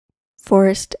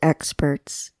Forest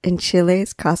experts in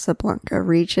Chile's Casablanca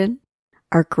region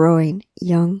are growing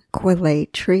young quillay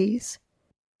trees,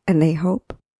 and they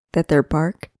hope that their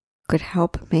bark could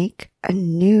help make a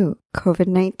new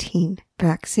COVID-19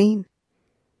 vaccine.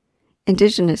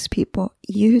 Indigenous people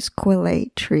use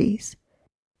quillay trees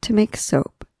to make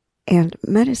soap and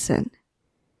medicine,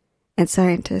 and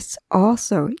scientists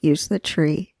also use the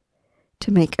tree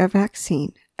to make a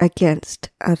vaccine against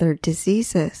other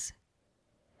diseases.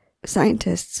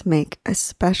 Scientists make a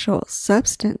special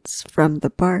substance from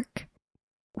the bark,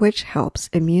 which helps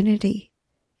immunity,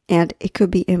 and it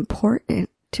could be important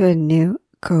to a new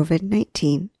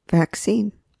COVID-19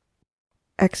 vaccine.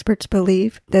 Experts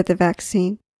believe that the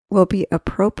vaccine will be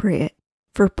appropriate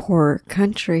for poorer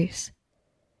countries.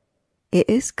 It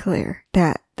is clear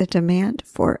that the demand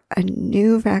for a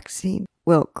new vaccine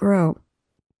will grow,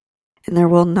 and there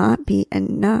will not be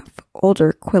enough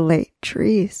older quillay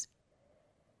trees.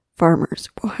 Farmers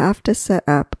will have to set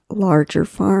up larger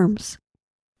farms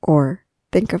or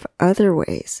think of other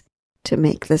ways to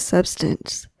make the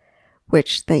substance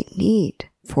which they need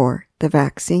for the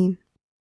vaccine.